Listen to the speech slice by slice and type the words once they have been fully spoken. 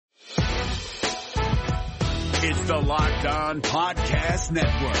It's the Locked On Podcast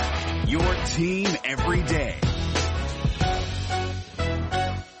Network, your team every day.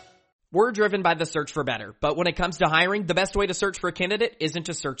 We're driven by the search for better, but when it comes to hiring, the best way to search for a candidate isn't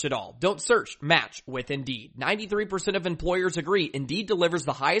to search at all. Don't search, match with Indeed. 93% of employers agree Indeed delivers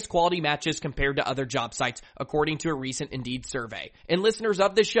the highest quality matches compared to other job sites, according to a recent Indeed survey. And listeners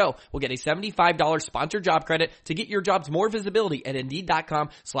of this show will get a $75 sponsored job credit to get your jobs more visibility at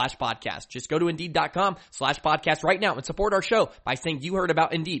Indeed.com/podcast. Just go to Indeed.com/podcast right now and support our show by saying you heard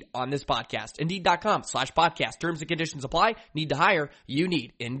about Indeed on this podcast. Indeed.com/podcast. Terms and conditions apply. Need to hire? You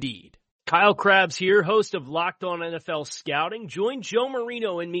need Indeed. Kyle Krabs here, host of Locked On NFL Scouting. Join Joe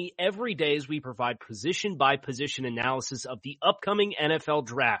Marino and me every day as we provide position-by-position analysis of the upcoming NFL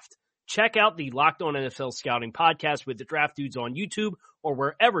Draft. Check out the Locked On NFL Scouting podcast with the Draft Dudes on YouTube or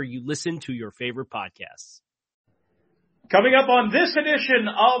wherever you listen to your favorite podcasts. Coming up on this edition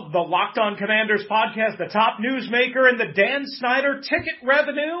of the Locked On Commanders podcast, the top newsmaker in the Dan Snyder ticket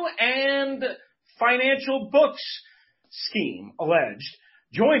revenue and financial books scheme alleged.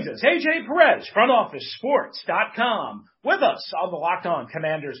 Joins us, AJ Perez, FrontOfficeSports.com, with us on the Locked On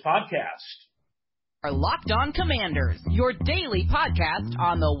Commanders podcast. Our Locked On Commanders, your daily podcast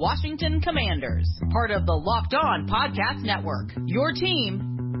on the Washington Commanders. Part of the Locked On Podcast Network, your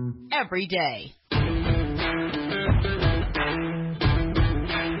team every day.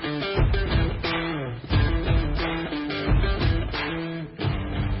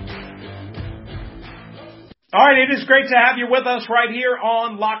 All right, it is great to have you with us right here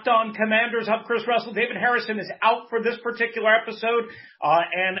on Locked On Commanders. I'm Chris Russell. David Harrison is out for this particular episode.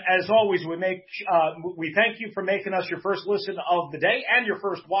 And as always, we thank you for making us your first listen of the day and your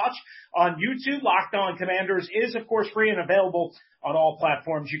first watch on YouTube. Locked On Commanders is, of course, free and available on all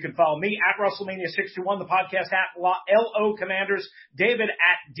platforms. You can follow me at WrestleMania621, the podcast at LO Commanders, David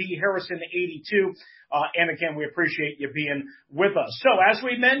at DHarrison82. And again, we appreciate you being with us. So as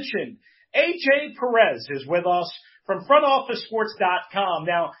we mentioned, AJ Perez is with us from FrontOfficeSports.com.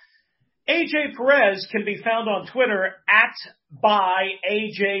 Now, AJ Perez can be found on Twitter at by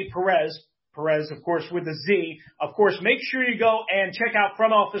AJ Perez. Perez, of course, with a Z. Of course, make sure you go and check out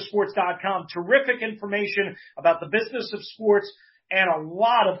FrontOfficeSports.com. Terrific information about the business of sports and a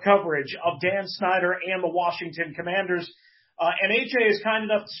lot of coverage of Dan Snyder and the Washington Commanders. And AJ is kind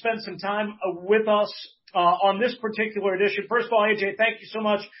enough to spend some time with us on this particular edition. First of all, AJ, thank you so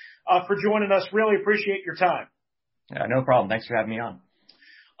much for joining us. Really appreciate your time. Yeah, no problem. Thanks for having me on.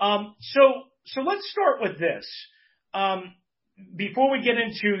 So let's start with this. Before we get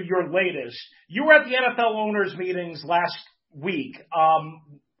into your latest, you were at the NFL owners meetings last week.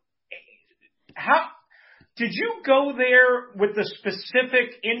 How did you go there with the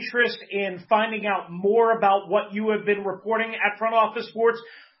specific interest in finding out more about what you have been reporting at Front Office Sports?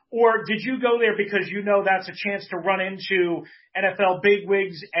 Or did you go there because you know that's a chance to run into NFL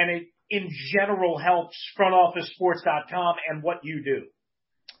bigwigs and it in general helps FrontOfficeSports.com and what you do?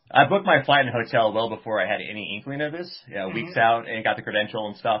 I booked my flight and hotel well before I had any inkling of this, weeks out, and got the credential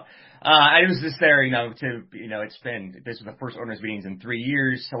and stuff. I was just there, this was the first owners meetings in 3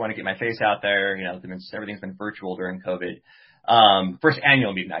 years. I want to get my face out there. Everything's been virtual during COVID. First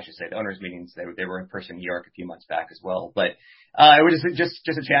annual meeting, I should say, the owners meetings, they were in person in New York a few months back as well. But, it was just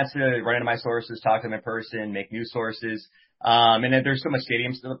a chance to run into my sources, talk to them in person, make new sources. And then there's so much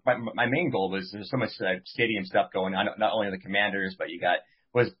stadium stuff. My main goal was there's so much stadium stuff going on, not only the Commanders, but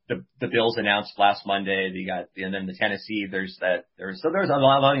was the Bills announced last Monday. And then the Tennessee, there's a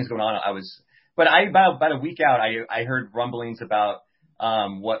lot of things going on. About a week out, I heard rumblings about,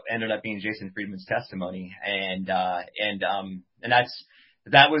 what ended up being Jason Friedman's testimony.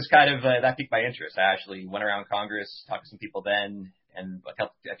 That was kind of, that piqued my interest. I actually went around Congress, talked to some people then, and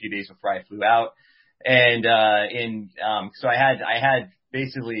a few days before I flew out. And, so I had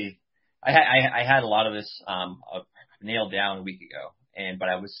a lot of this, nailed down a week ago. But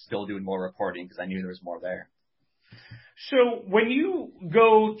I was still doing more reporting because I knew there was more there. So when you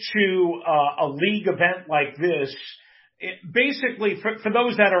go to a league event like this, basically for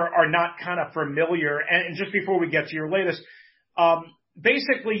those that are not kind of familiar, and just before we get to your latest,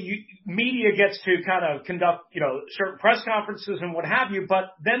 basically media gets to kind of conduct, certain press conferences and what have you,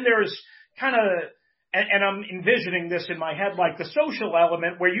 but then there's kind of, and I'm envisioning this in my head, like the social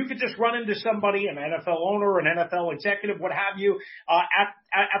element where you could just run into somebody, an NFL owner, an NFL executive, what have you,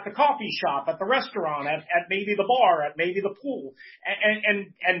 at the coffee shop, at the restaurant, at maybe the bar, at maybe the pool.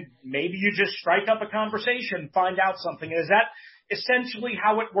 And maybe you just strike up a conversation, find out something. Is that essentially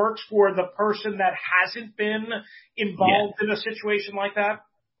how it works for the person that hasn't been involved in a situation like that?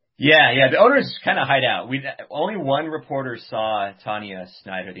 Yeah. The owners kind of hide out. Only one reporter saw Tanya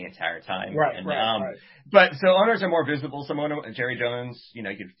Snyder the entire time. Right. But so owners are more visible. Jerry Jones,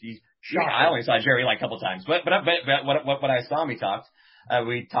 I only saw Jerry like a couple times. But what I saw him,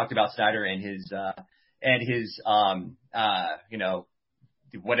 we talked about Snyder and his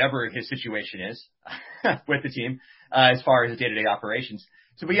whatever his situation is with the team, as far as day-to-day operations.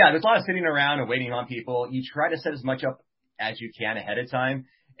 So, but yeah, there's a lot of sitting around and waiting on people. You try to set as much up as you can ahead of time.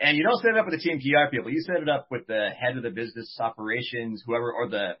 And you don't set it up with the team PR people. You set it up with the head of the business operations, whoever, or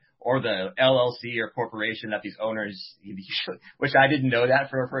the LLC or corporation that these owners, which I didn't know that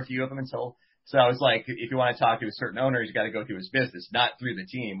for a few of them until. So I was like, if you want to talk to a certain owner, you got to go through his business, not through the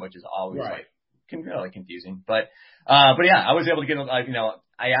team, which is always really confusing. But yeah, I was able to get,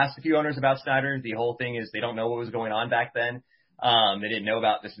 I asked a few owners about Snyder. The whole thing is they don't know what was going on back then. They didn't know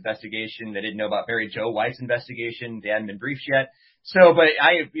about this investigation. They didn't know about Barry Joe White's investigation. They hadn't been briefed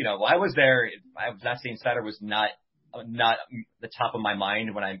I was there. I was not saying Snyder was not the top of my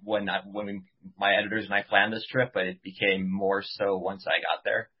mind when my editors and I planned this trip, but it became more so once I got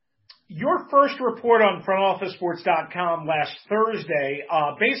there. Your first report on frontofficesports.com last Thursday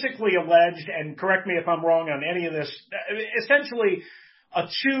basically alleged, and correct me if I'm wrong on any of this, essentially a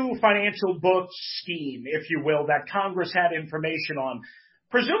two financial book scheme, if you will, that Congress had information on.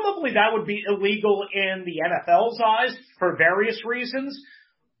 Presumably that would be illegal in the NFL's eyes for various reasons.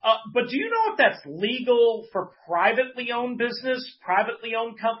 But do you know if that's legal for privately owned business, privately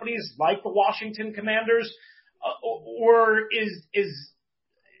owned companies like the Washington Commanders, or is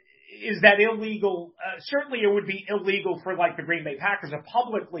that illegal? Certainly it would be illegal for like the Green Bay Packers, a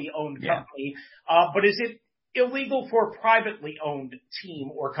publicly owned company. But is it illegal for a privately owned team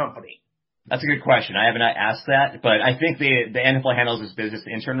or company? That's a good question. I haven't asked that, but I think the NFL handles this business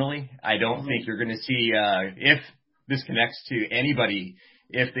internally. I don't think you're going to see if this connects to anybody,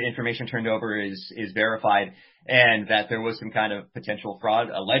 if the information turned over is verified and that there was some kind of potential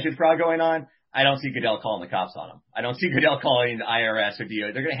fraud, alleged fraud going on. I don't see Goodell calling the cops on them. I don't see Goodell calling the IRS or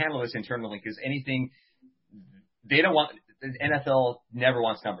DO. They're going to handle this internally because they don't want, the NFL never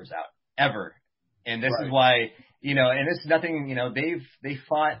wants numbers out, ever. And this is why, and this is nothing, they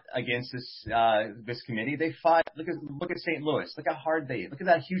fought against this committee. They fought, look at St. Louis. Look at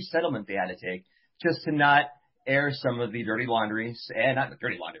that huge settlement they had to take just to not air some of the dirty laundries, and not the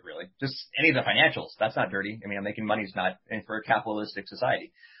dirty laundry really, just any of the financials. That's not dirty. I mean, making money is not for a capitalistic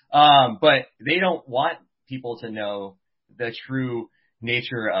society. But they don't want people to know the true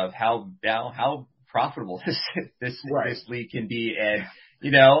nature of how profitable this league can be. And,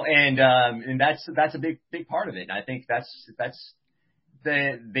 and that's a big part of it. And I think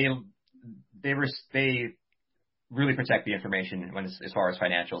they really protect the information as far as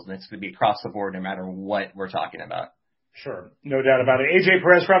financials, and it's going to be across the board no matter what we're talking about. Sure. No doubt about it. AJ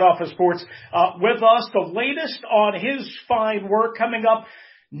Perez, Front Office Sports, with us. The latest on his fine work coming up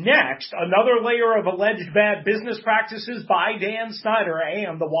next. Another layer of alleged bad business practices by Dan Snyder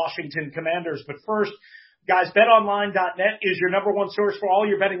and the Washington Commanders. But first, guys, betonline.net is your number one source for all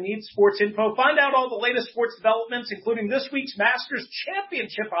your betting needs, sports info. Find out all the latest sports developments, including this week's Masters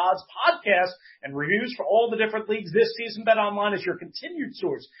Championship odds podcast and reviews for all the different leagues this season. BetOnline is your continued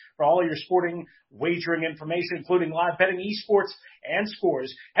source for all your sporting wagering information, including live betting, esports, and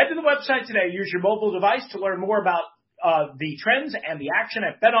scores. Head to the website today. Use your mobile device to learn more about the trends and the action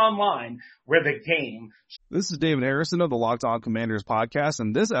at BetOnline, where the game. This is David Harrison of the Locked On Commanders podcast,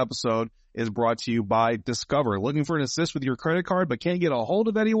 and this episode is brought to you by Discover. Looking for an assist with your credit card but can't get a hold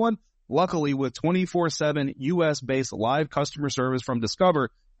of anyone? Luckily, with 24/7 U.S.-based live customer service from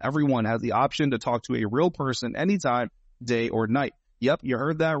Discover, everyone has the option to talk to a real person anytime, day or night. Yep, you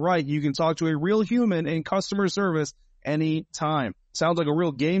heard that right. You can talk to a real human in customer service anytime. Sounds like a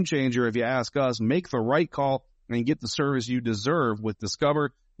real game changer if you ask us. Make the right call and get the service you deserve with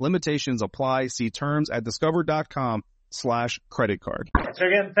Discover. Limitations apply. See terms at discover.com/credit card. So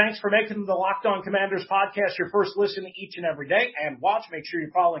again, thanks for making the Locked On Commanders podcast your first listen each and every day. And watch, make sure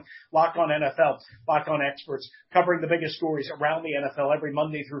you're following Locked On NFL, Locked On Experts, covering the biggest stories around the NFL every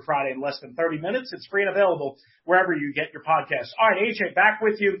Monday through Friday in less than 30 minutes. It's free and available wherever you get your podcasts. All right, AJ, back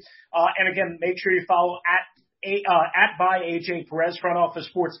with you. And again, make sure you follow at by AJ Perez,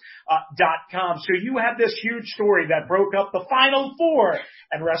 frontofficesports.com. So you had this huge story that broke up the Final Four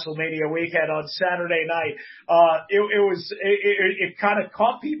at WrestleMania weekend on Saturday night. It kind of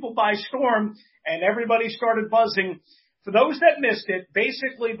caught people by storm, and everybody started buzzing. For those that missed it,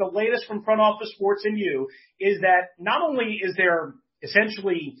 basically the latest from Front Office Sports and you is that not only is there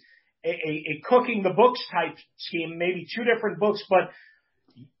essentially a cooking the books type scheme, maybe two different books, but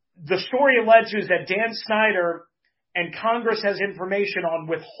the story alleges that Dan Snyder and Congress has information on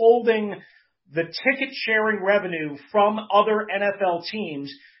withholding the ticket sharing revenue from other NFL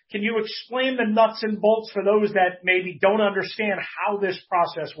teams. Can you explain the nuts and bolts for those that maybe don't understand how this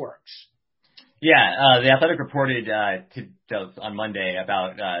process works? Yeah, the Athletic reported on Monday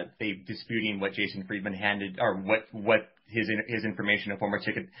about they disputing what Jason Friedman handed, or what his information, a former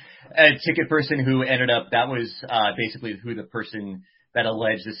ticket person who ended up, that was basically who the person that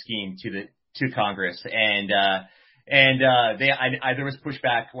alleged the scheme to Congress, and there was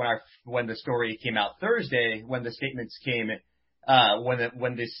pushback when the story came out Thursday, when the statements came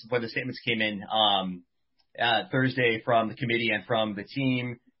when the statements came in Thursday from the committee and from the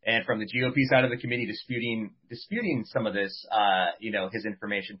team and from the GOP side of the committee disputing some of this, his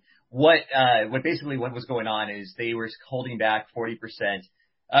information. What was going on is they were holding back 40%.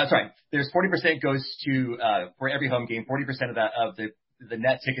 There's 40% goes to, for every home game, 40% of the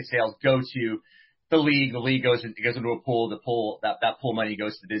net ticket sales go to the league. The league goes into a pool. That pool money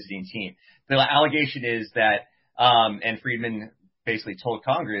goes to the visiting team. The allegation is that, and Friedman basically told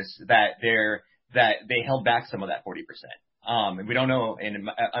Congress that they held back some of that 40%. And we don't know,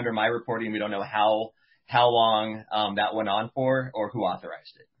 under my reporting, we don't know how long that went on for or who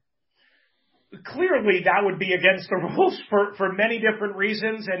authorized it. Clearly, that would be against the rules for many different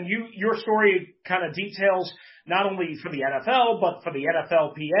reasons. And your story kind of details not only for the NFL, but for the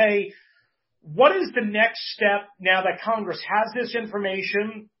NFLPA. What is the next step now that Congress has this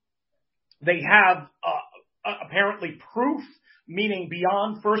information? They have apparently proof, meaning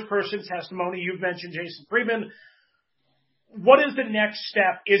beyond first-person testimony. You've mentioned Jason Friedman. What is the next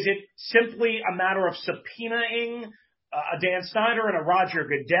step? Is it simply a matter of subpoenaing a Dan Snyder and a Roger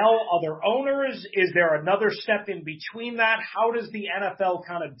Goodell, other owners? Is there another step in between that? How does the NFL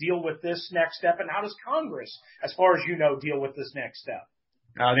kind of deal with this next step? And how does Congress, as far as you know, deal with this next step?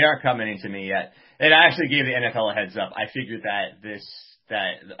 They aren't coming to me yet. And I actually gave the NFL a heads up. I figured that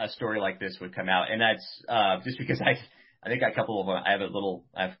a story like this would come out. And that's just because I think a couple of them, I have a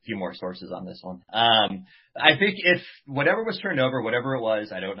few more sources on this one. I think if whatever was turned over, whatever it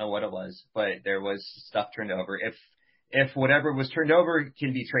was, I don't know what it was, but there was stuff turned over. If whatever was turned over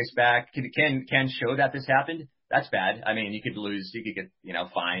can be traced back, can show that this happened, that's bad. I mean, you could get,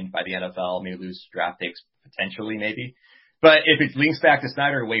 fined by the NFL, maybe lose draft picks potentially, maybe. But if it links back to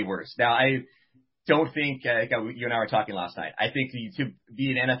Snyder, way worse. Now, I don't think, you and I were talking last night, I think to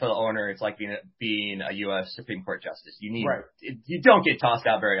be an NFL owner, it's like being a U.S. Supreme Court justice. You don't get tossed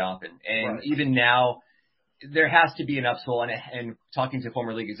out very often. And even now, there has to be an upswell, and talking to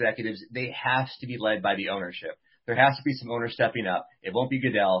former league executives, they have to be led by the ownership. There has to be some owners stepping up. It won't be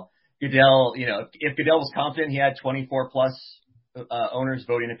Goodell. Goodell, if Goodell was confident he had 24 plus owners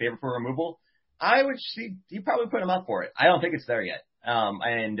voting in favor for removal, I would see you probably put him up for it. I don't think it's there yet.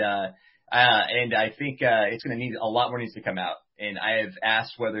 And I think it's going to need a lot more needs to come out. And I have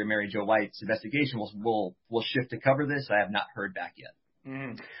asked whether Mary Jo White's investigation will shift to cover this. I have not heard back yet.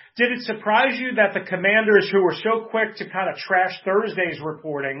 Did it surprise you that the Commanders, who were so quick to kind of trash Thursday's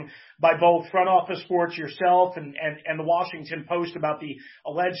reporting by both Front Office Sports, yourself, and the Washington Post about the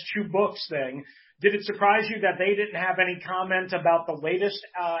alleged 2 books thing, did it surprise you that they didn't have any comment about the latest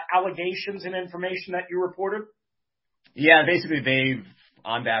allegations and information that you reported? Yeah, basically they've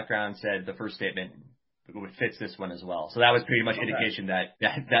on background said the first statement fits this one as well. So that was pretty much indication that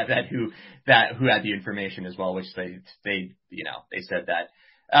who had the information as well, which they said that.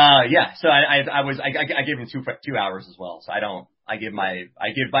 So I gave them 2 hours as well. So I give my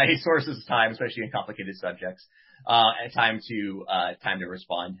sources time, especially in complicated subjects, time to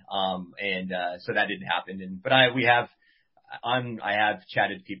respond. So that didn't happen. But I have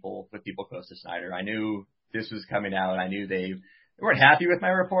chatted with people close to Snyder. I knew this was coming out. I knew they weren't happy with my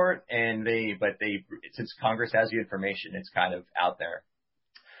report, but since Congress has the information, it's kind of out there.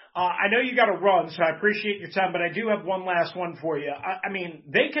 I know you got to run, so I appreciate your time, but I do have one last one for you. I mean,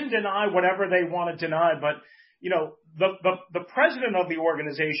 they can deny whatever they want to deny, but the president of the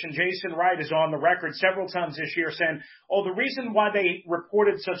organization, Jason Wright, is on the record several times this year saying, the reason why they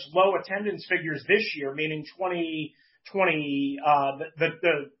reported such low attendance figures this year, meaning 2020,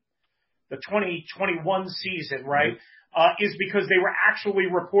 the 2021 season, right? Is because they were actually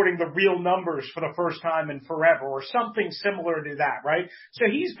reporting the real numbers for the first time in forever, or something similar to that, right? So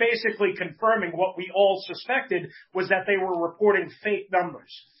he's basically confirming what we all suspected was that they were reporting fake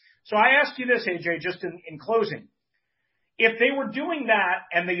numbers. So I ask you this, AJ, just in closing. If they were doing that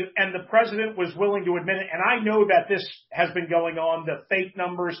and the president was willing to admit it, and I know that this has been going on, the fake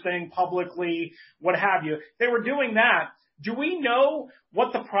numbers thing publicly, what have you, they were doing that, Do we know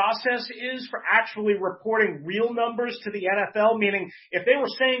what the process is for actually reporting real numbers to the NFL? Meaning, if they were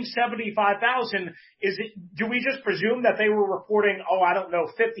saying 75,000, do we just presume that they were reporting,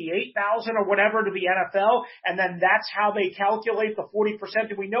 58,000 or whatever to the NFL, and then that's how they calculate the 40%?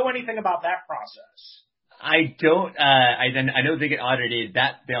 Do we know anything about that process? I don't. I know they get audited.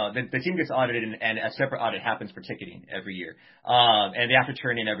 The team gets audited, and a separate audit happens for ticketing every year. And they have to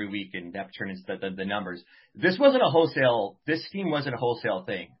turn in every week, and they have to turn in the numbers. This team wasn't a wholesale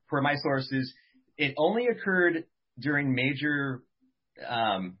thing. Per my sources, it only occurred during major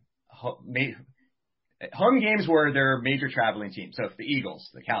home games where there are major traveling teams. So if the Eagles,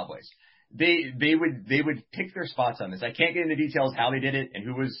 the Cowboys, they would pick their spots on this. I can't get into details how they did it and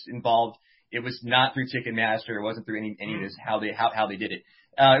who was involved. It was not through Ticketmaster. It wasn't through any of this, how they did it.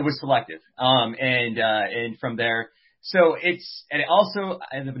 It was selective. And from there, so I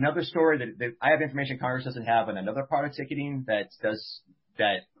have another story that I have information Congress doesn't have on another part of ticketing and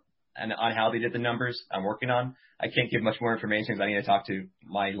on how they did the numbers I'm working on. I can't give much more information because I need to talk to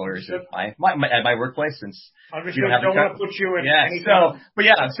my lawyers at my workplace since you don't want to put you in. Yeah.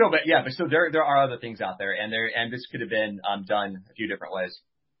 So there are other things out there and this could have been done a few different ways.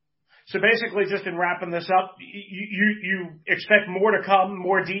 So basically, just in wrapping this up, you expect more to come,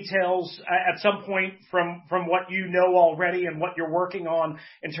 more details at some point from what you know already and what you're working on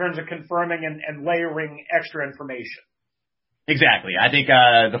in terms of confirming and layering extra information. Exactly. I think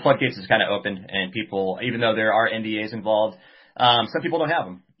the floodgates is kind of open, and people, even though there are NDAs involved, some people don't have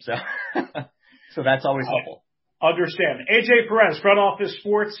them. So so that's always helpful. Understand. AJ Perez,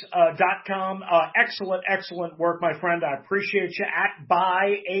 frontofficesports.com. Excellent work, my friend. I appreciate you.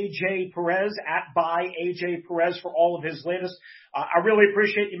 @by AJ Perez for all of his latest. I really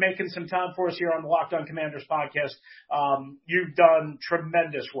appreciate you making some time for us here on the Locked On Commanders podcast. You've done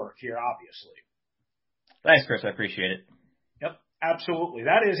tremendous work here, obviously. Thanks, Chris. I appreciate it. Yep, absolutely.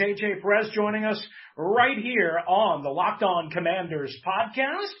 That is AJ Perez joining us right here on the Locked On Commanders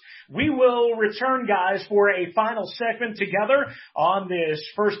podcast. We will return, guys, for a final segment together on this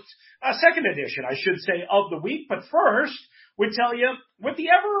second edition, I should say, of the week. But first, we tell you, with the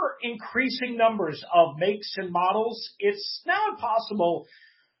ever-increasing numbers of makes and models, it's now impossible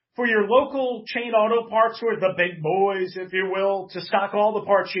for your local chain auto parts stores, the big boys, if you will, to stock all the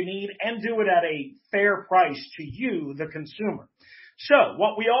parts you need and do it at a fair price to you, the consumer. So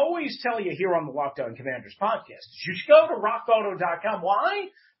what we always tell you here on the Locked On Commanders podcast is you should go to rockauto.com. Why?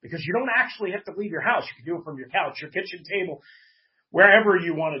 Because you don't actually have to leave your house. You can do it from your couch, your kitchen table, wherever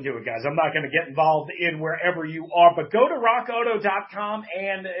you want to do it, guys. I'm not going to get involved in wherever you are, but go to rockauto.com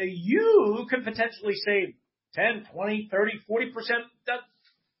and you can potentially save 10, 20, 30, 40%.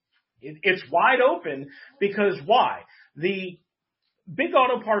 It's wide open because why? The big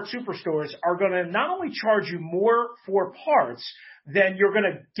auto parts superstores are going to not only charge you more for parts than you're going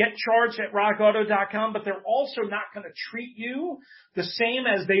to get charged at rockauto.com, but they're also not going to treat you the same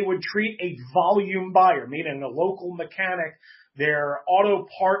as they would treat a volume buyer, meaning a local mechanic, their auto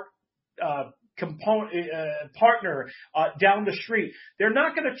part partner down the street. They're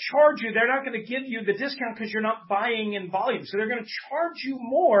not going to charge you. They're not going to give you the discount because you're not buying in volume. So they're going to charge you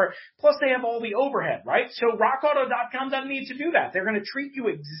more. Plus they have all the overhead, right? So rockauto.com doesn't need to do that. They're going to treat you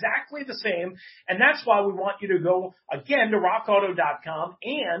exactly the same. And that's why we want you to go again to rockauto.com.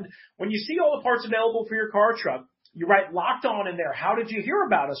 And when you see all the parts available for your car or truck, you write Locked On in there. How did you hear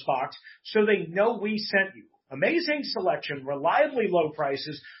about us box? So they know we sent you. Amazing selection, reliably low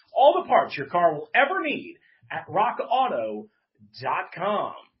prices, all the parts your car will ever need at rockauto.com.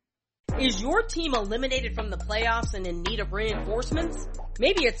 Is your team eliminated from the playoffs and in need of reinforcements?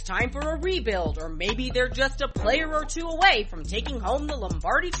 Maybe it's time for a rebuild, or maybe they're just a player or two away from taking home the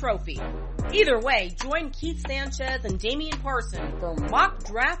Lombardi Trophy. Either way, join Keith Sanchez and Damian Parson for Mock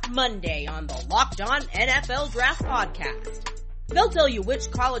Draft Monday on the Locked On NFL Draft Podcast. They'll tell you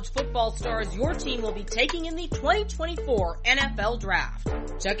which college football stars your team will be taking in the 2024 NFL Draft.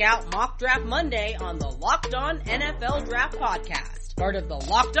 Check out Mock Draft Monday on the Locked On NFL Draft Podcast, part of the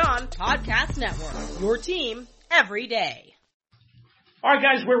Locked On Podcast Network. Your team every day. All right,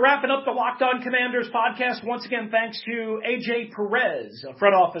 guys, we're wrapping up the Locked On Commanders podcast. Once again, thanks to AJ Perez of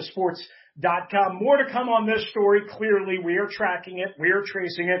frontofficesports.com. More to come on this story. Clearly, we are tracking it. We are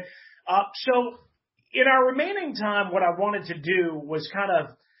tracing it. So in our remaining time, what I wanted to do was kind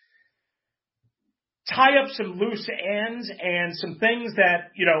of tie up some loose ends and some things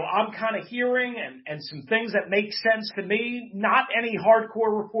that, I'm kind of hearing and some things that make sense to me. Not any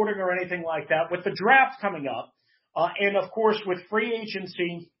hardcore reporting or anything like that. With the draft coming up, and of course with free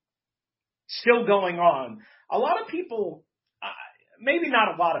agency still going on, a lot of people, maybe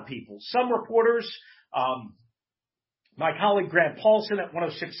not a lot of people, some reporters, My colleague Grant Paulson at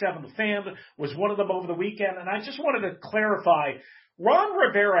 106.7 The Fan was one of them over the weekend, and I just wanted to clarify. Ron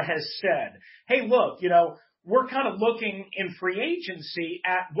Rivera has said, hey, look, we're kind of looking in free agency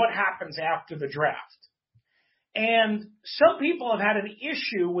at what happens after the draft. And some people have had an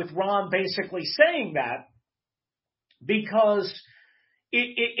issue with Ron basically saying that because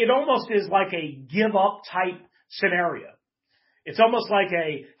it almost is like a give up type scenario. It's almost like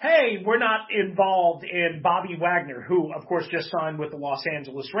hey, we're not involved in Bobby Wagner, who, of course, just signed with the Los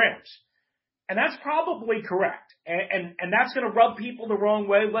Angeles Rams. And that's probably correct. And that's going to rub people the wrong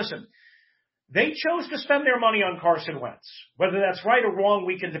way. Listen, they chose to spend their money on Carson Wentz. Whether that's right or wrong,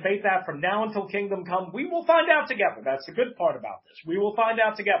 we can debate that from now until Kingdom Come. We will find out together. That's the good part about this. We will find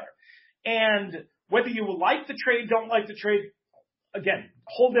out together. And whether you like the trade, don't like the trade, again,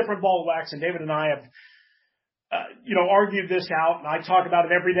 whole different ball of wax. And David and I have argued this out, and I talk about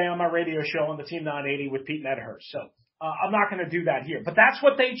it every day on my radio show on the Team 980 with Pete Medhurst. So I'm not going to do that here. But that's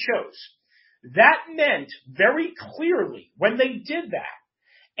what they chose. That meant very clearly when they did that,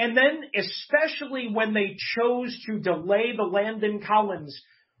 and then especially when they chose to delay the Landon Collins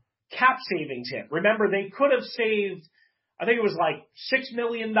cap savings hit. Remember, they could have saved, I think it was like $6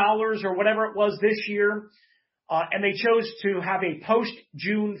 million or whatever it was this year. And they chose to have a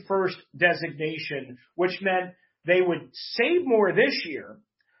post-June 1st designation, which meant they would save more this year,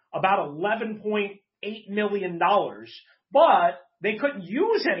 about $11.8 million, but they couldn't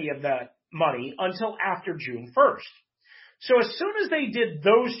use any of that money until after June 1st. So as soon as they did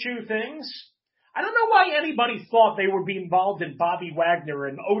those two things, I don't know why anybody thought they would be involved in Bobby Wagner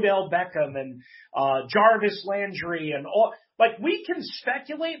and Odell Beckham and Jarvis Landry and all. Like, we can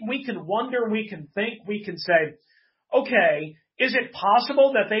speculate, we can wonder, we can think, we can say, okay, is it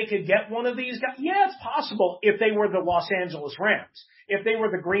possible that they could get one of these guys? Yeah, it's possible if they were the Los Angeles Rams, if they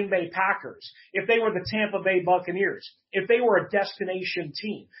were the Green Bay Packers, if they were the Tampa Bay Buccaneers, if they were a destination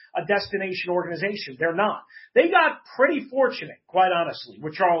team, a destination organization. They're not. They got pretty fortunate, quite honestly,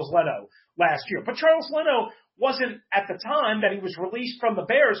 with Charles Leno last year. But Charles Leno wasn't, at the time that he was released from the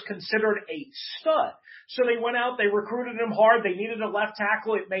Bears, considered a stud. So they went out, they recruited him hard, they needed a left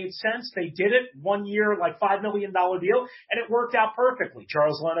tackle, it made sense, they did it, 1 year, like $5 million deal, and it worked out perfectly.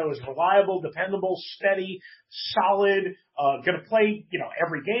 Charles Leno is reliable, dependable, steady, solid, gonna play,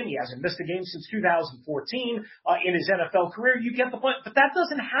 every game. He hasn't missed a game since 2014, in his NFL career. You get the point, but that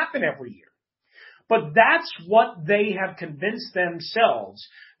doesn't happen every year. But that's what they have convinced themselves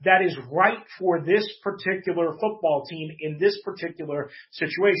that is right for this particular football team in this particular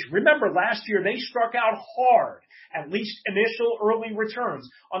situation. Remember, last year they struck out hard, at least initial early returns,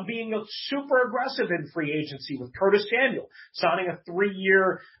 on being super aggressive in free agency with Curtis Samuel, signing a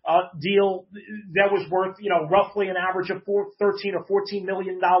 3-year deal that was worth, roughly an average of $13 or $14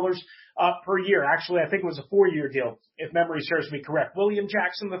 million per year. Actually, I think it was a 4-year deal, if memory serves me correct. William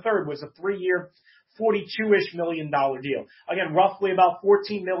Jackson III was a 3-year, $42-ish million deal. Again, roughly about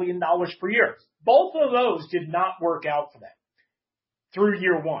 $14 million per year. Both of those did not work out for them through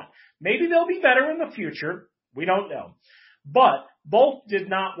year one. Maybe they'll be better in the future. We don't know. But both did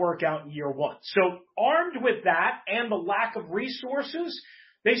not work out in year one. So armed with that and the lack of resources,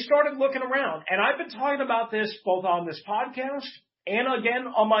 they started looking around. And I've been talking about this both on this podcast and again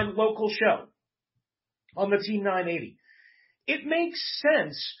on my local show on the Team 980. It makes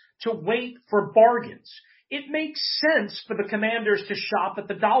sense to wait for bargains. It makes sense for the Commanders to shop at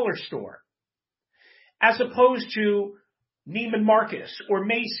the dollar store as opposed to Neiman Marcus or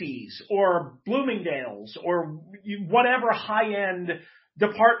Macy's or Bloomingdale's or whatever high-end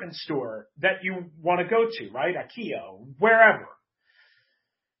department store that you want to go to, right? IKEA, wherever.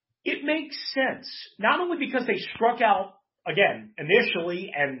 It makes sense, not only because they struck out, again,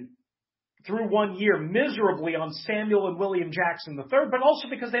 initially and through 1 year miserably on Samuel and William Jackson III, but also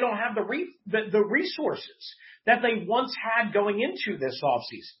because they don't have the resources that they once had going into this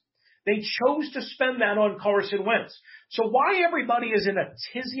offseason. They chose to spend that on Carson Wentz. So why everybody is in a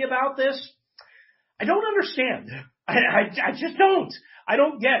tizzy about this, I don't understand. I just don't. I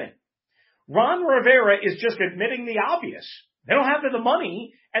don't get it. Ron Rivera is just admitting the obvious. They don't have the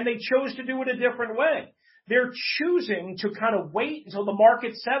money, and they chose to do it a different way. They're choosing to kind of wait until the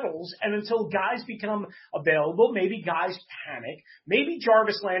market settles and until guys become available. Maybe guys panic. Maybe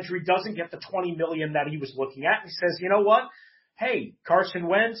Jarvis Landry doesn't get the $20 million that he was looking at. And he says, you know what? Hey, Carson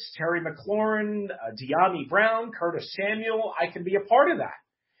Wentz, Terry McLaurin, De'Ami Brown, Curtis Samuel, I can be a part of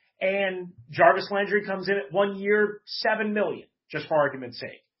that. And Jarvis Landry comes in at 1 year, $7 million, just for argument's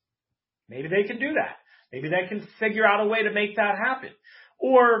sake. Maybe they can do that. Maybe they can figure out a way to make that happen.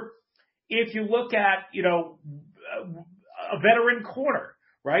 Or if you look at, a veteran corner,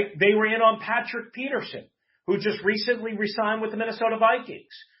 right? They were in on Patrick Peterson who just recently resigned with the Minnesota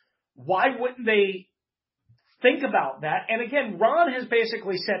Vikings. Why wouldn't they think about that? And again, Ron has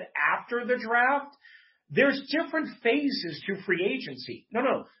basically said after the draft, there's different phases to free agency.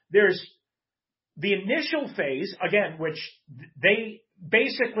 No. There's the initial phase, again, which they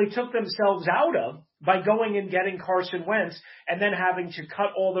basically took themselves out of by going and getting Carson Wentz and then having to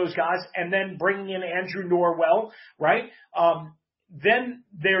cut all those guys and then bringing in Andrew Norwell, right? Then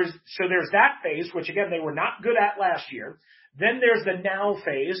there's that phase, which again, they were not good at last year. Then there's the now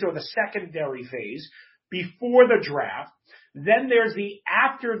phase or the secondary phase before the draft. Then there's the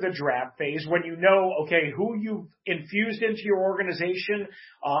after the draft phase when you know, okay, who you've infused into your organization.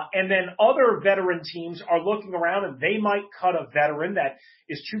 And then other veteran teams are looking around and they might cut a veteran that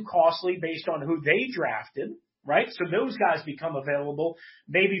is too costly based on who they drafted, right? So those guys become available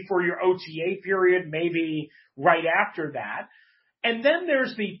maybe for your OTA period, maybe right after that. And then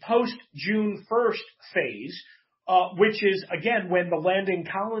there's the post-June 1st phase, which is, again, when the Landon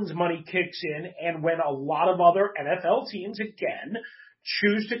Collins money kicks in and when a lot of other NFL teams, again,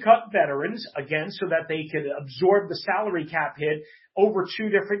 choose to cut veterans, again, so that they could absorb the salary cap hit over 2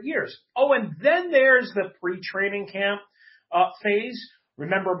 different years. Oh, and then there's the pre-training camp phase.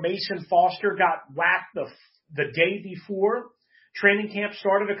 Remember, Mason Foster got whacked the day before training camp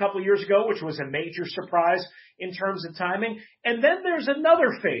started a couple of years ago, which was a major surprise in terms of timing. And then there's another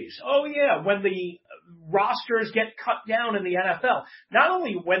phase. Oh, yeah, when the rosters get cut down in the NFL. Not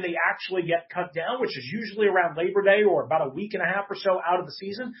only when they actually get cut down, which is usually around Labor Day or about a week and a half or so out of the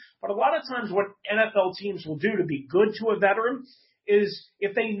season, but a lot of times what NFL teams will do to be good to a veteran is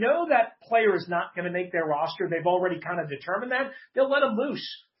if they know that player is not going to make their roster, they've already kind of determined that, they'll let him loose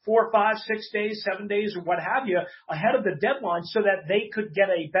 4, 5, 6 days, 7 days, or what have you, ahead of the deadline so that they could get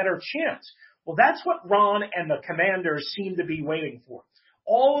a better chance. Well, that's what Ron and the Commanders seem to be waiting for.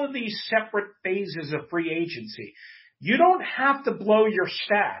 All of these separate phases of free agency. You don't have to blow your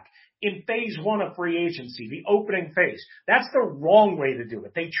stack in phase 1 of free agency, the opening phase. That's the wrong way to do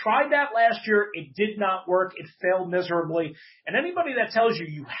it. They tried that last year. It did not work. It failed miserably. And anybody that tells you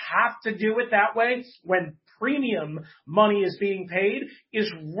you have to do it that way when premium money is being paid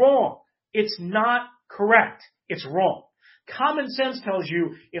is wrong. It's not correct. It's wrong. Common sense tells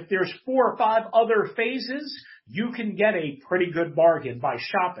you if there's 4 or 5 other phases, you can get a pretty good bargain by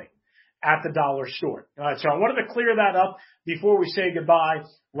shopping at the dollar store. All right, so I wanted to clear that up before we say goodbye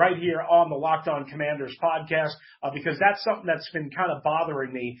right here on the Locked On Commanders podcast, because that's something that's been kind of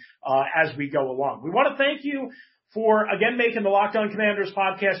bothering me as we go along. We want to thank you for, again, making the Locked On Commanders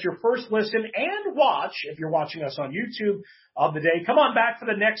podcast your first listen and watch, if you're watching us on YouTube, of the day. Come on back for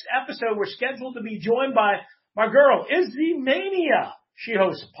the next episode. We're scheduled to be joined by my girl, Izzy Mania. She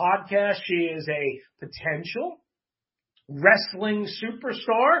hosts a podcast. She is a potential wrestling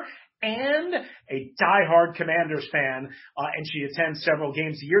superstar and a diehard Commanders fan, and she attends several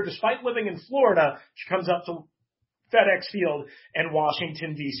games a year. Despite living in Florida, she comes up to FedEx Field in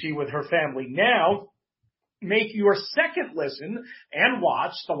Washington, D.C. with her family. Now, make your second listen and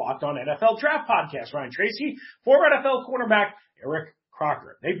watch the Locked On NFL Draft Podcast. Ryan Tracy, former NFL cornerback Eric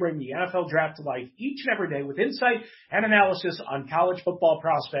Crocker. They bring the NFL Draft to life each and every day with insight and analysis on college football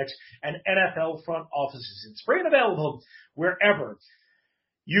prospects and NFL front offices. It's free and available wherever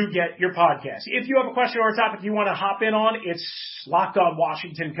you get your podcast. If you have a question or a topic you want to hop in on, it's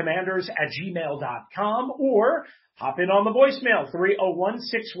LockedOnWashingtonCommanders@gmail.com or hop in on the voicemail,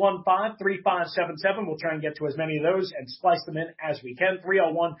 301-615-3577. We'll try and get to as many of those and splice them in as we can,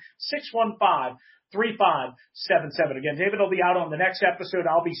 301-615-3577. Again, David will be out on the next episode.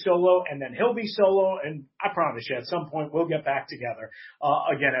 I'll be solo, and then he'll be solo, and I promise you at some point we'll get back together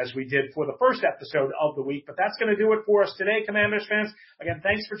again as we did for the first episode of the week. But that's going to do it for us today, Commanders fans. Again,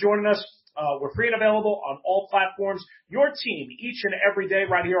 thanks for joining us. We're free and available on all platforms. Your team each and every day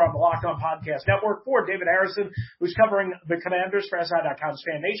right here on the Locked On Podcast Network. For David Harrison, who's covering the Commanders for SI.com's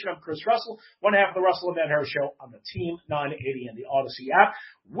Fan Nation, I'm Chris Russell, one half of the Russell and Ned Harris Show on the Team 980 and the Odyssey app.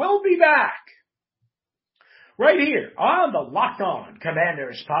 We'll be back right here on the Locked On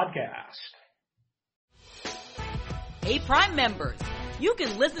Commanders podcast. Hey, Prime members, you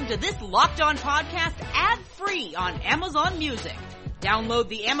can listen to this Locked On podcast ad-free on Amazon Music. Download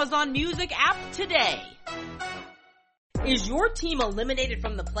the Amazon Music app today. Is your team eliminated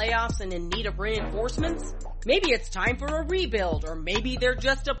from the playoffs and in need of reinforcements? Maybe it's time for a rebuild, or maybe they're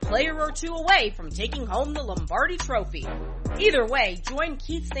just a player or 2 away from taking home the Lombardi Trophy. Either way, join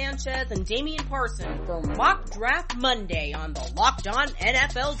Keith Sanchez and Damian Parson for Mock Draft Monday on the Locked On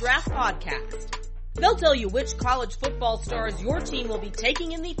NFL Draft Podcast. They'll tell you which college football stars your team will be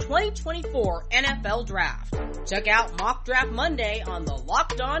taking in the 2024 NFL Draft. Check out Mock Draft Monday on the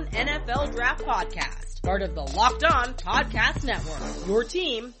Locked On NFL Draft Podcast. Part of the Locked On Podcast Network, your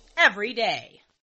team every day.